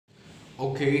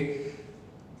Okay,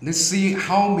 let's see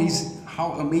how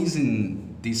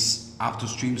amazing this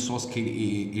Up2Stream Source Kit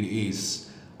it is.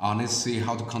 Let's see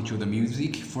how to control the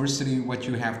music. Firstly, what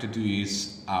you have to do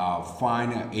is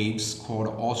find apps called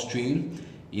Up2Stream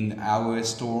in the iOS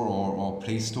store or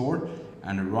Play Store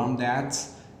and run that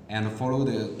and follow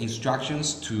the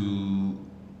instructions to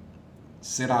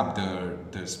set up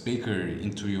the speaker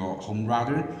into your home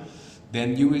router.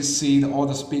 Then you will see all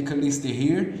the speaker listed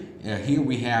here. Here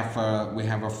we have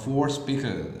a 4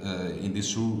 speaker in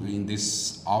this room, in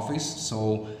this office.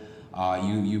 So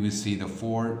you will see the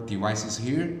 4 devices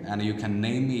here, and you can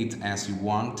name it as you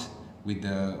want with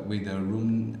the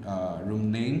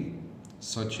room name,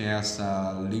 such as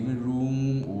living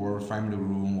room or family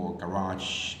room or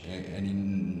garage, any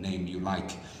name you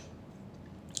like.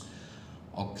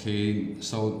 Okay,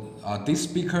 so this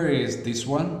speaker is this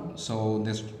one. So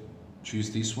let's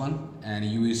choose this one, and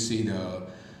you will see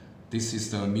this is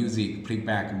the music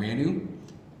playback menu,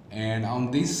 and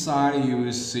on this side you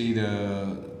will see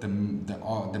the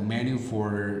menu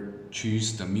for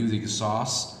choose the music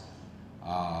source.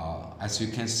 As you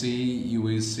can see, you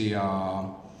will see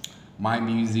my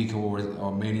music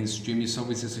or many streaming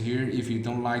services here. If you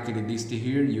don't like it listed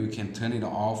here, you can turn it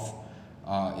off.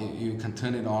 You can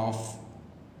turn it off.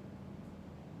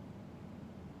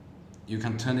 You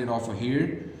can turn it off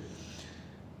here.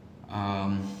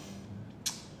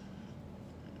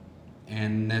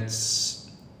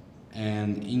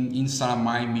 And inside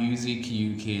my music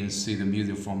you can see the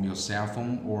music from your cell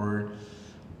phone, or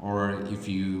if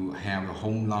you have a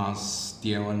home loss,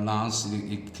 dlna loss,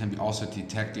 it can be also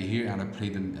detected here, and I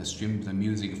play stream the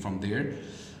music from there.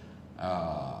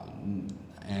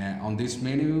 And on this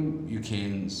menu you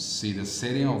can see the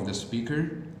setting of the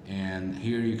speaker, and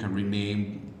here you can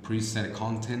rename preset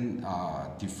content,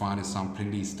 define some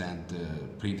playlist and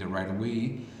play the right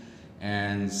away,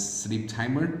 and sleep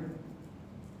timer.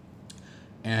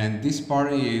 And this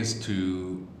part is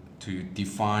to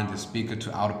define the speaker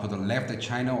to output the left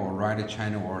channel or right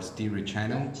channel or stereo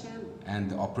channel,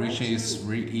 and the operation is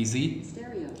really easy.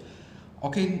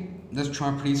 Okay, let's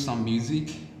try play some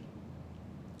music,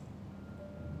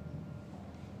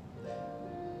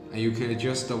 and you can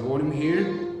adjust the volume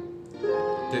here.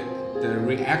 The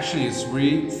reaction is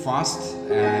really fast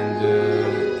and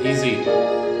easy.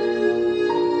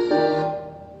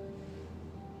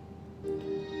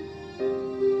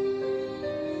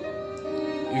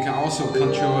 You can also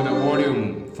control the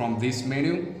volume from this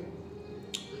menu.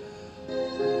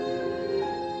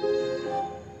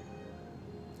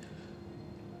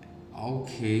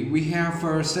 Okay, we have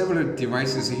several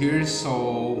devices here,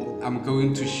 so I'm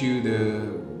going to show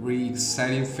the really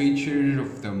exciting feature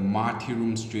of the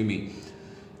Multiroom streaming.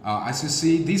 As you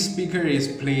see, this speaker is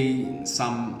playing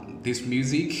this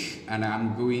music, and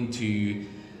I'm going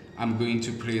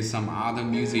to play some other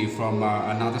music from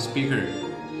another speaker.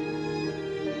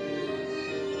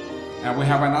 And we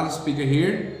have another speaker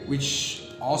here, which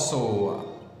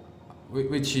also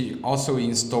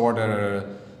installed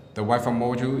the Wi-Fi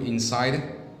module inside,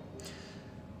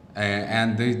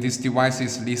 and this device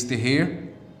is listed here.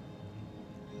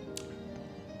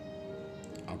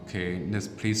 Okay, let's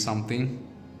play something.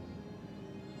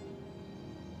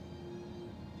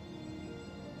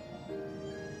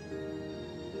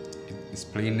 It's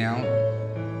playing now.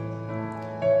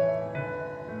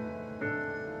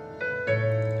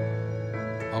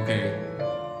 Okay,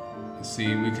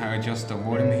 see, we can adjust the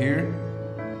volume here.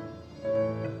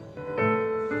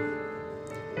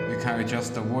 We can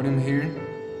adjust the volume here.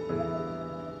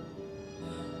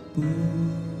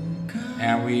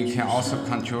 And we can also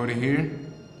control it here.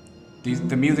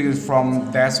 The music is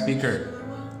from that speaker.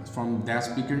 It's from that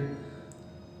speaker.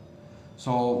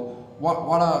 So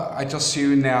what I just show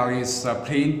you now is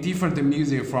playing different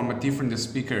music from a different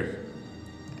speaker.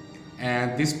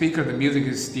 And this speaker, the music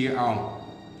is still on.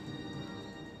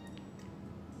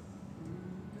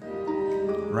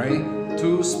 Right?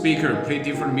 2 speakers play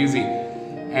different music,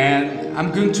 and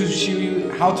I'm going to show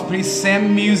you how to play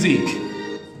same music.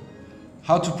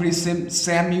 How to play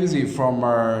same music from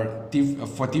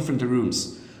for different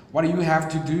rooms. What you have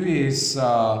to do is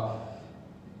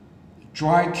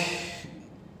drag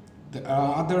the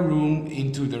other room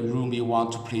into the room you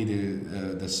want to play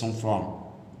the song from.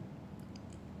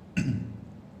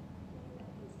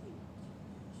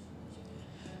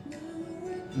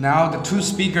 Now the 2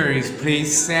 speakers play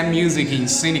same music in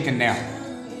sync now.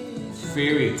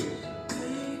 Feel it.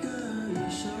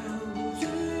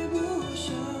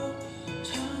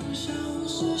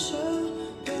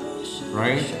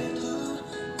 Right?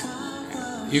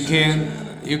 You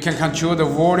can control the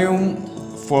volume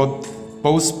for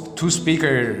both two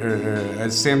speakers at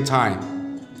the same time.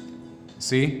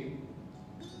 See?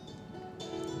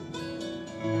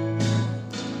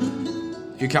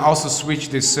 You can also switch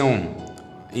the zone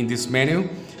in this menu.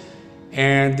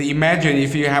 And imagine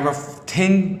if you have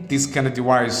 10 this kind of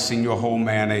device in your home,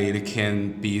 and it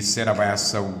can be set up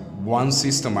as one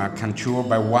system controlled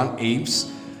by one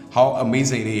apps. How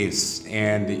amazing it is,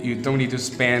 and you don't need to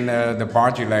spend the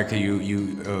budget like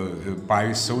you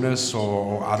buy Sonos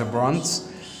or other brands.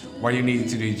 What you need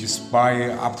to do is just buy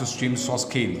Up2Stream Source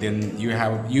Kit, then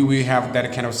you will have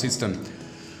that kind of system.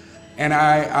 And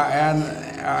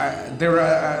there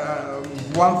are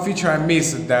one feature I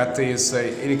missed, that is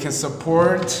it can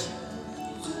support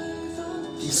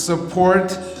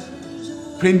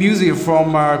play music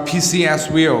from PC as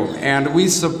well, and we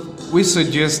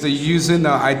suggest using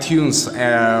iTunes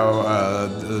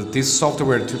this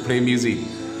software to play music.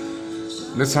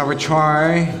 Let's have a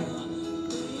try.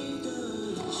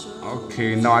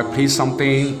 Okay, now I play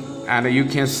something, and you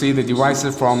can see the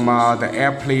devices from the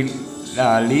Airplay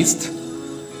list.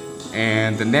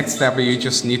 And the next step, you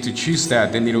just need to choose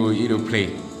that, then it'll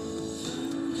play.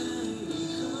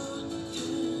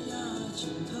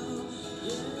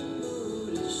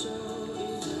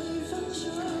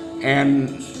 And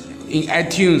in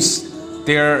iTunes,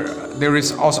 there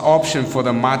is also option for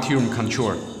the Multiroom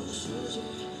control.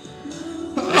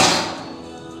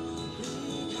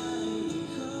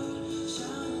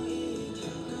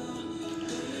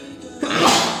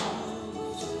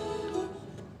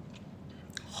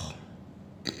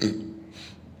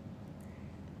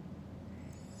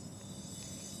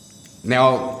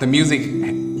 Now the music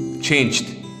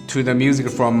changed to the music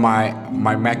from my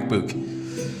MacBook.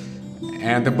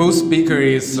 And the both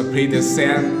speakers play the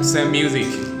same music,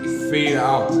 fade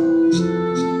out.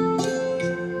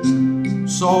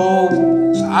 So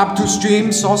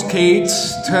Up2Stream Source Kit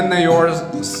turn your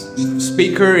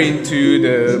speaker into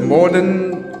the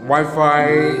modern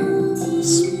Wi-Fi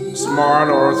smart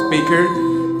or speaker,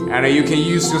 and you can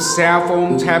use your cell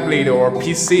phone, tablet, or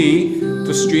PC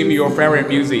to stream your favorite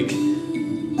music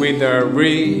with a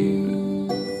really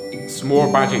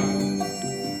small budget.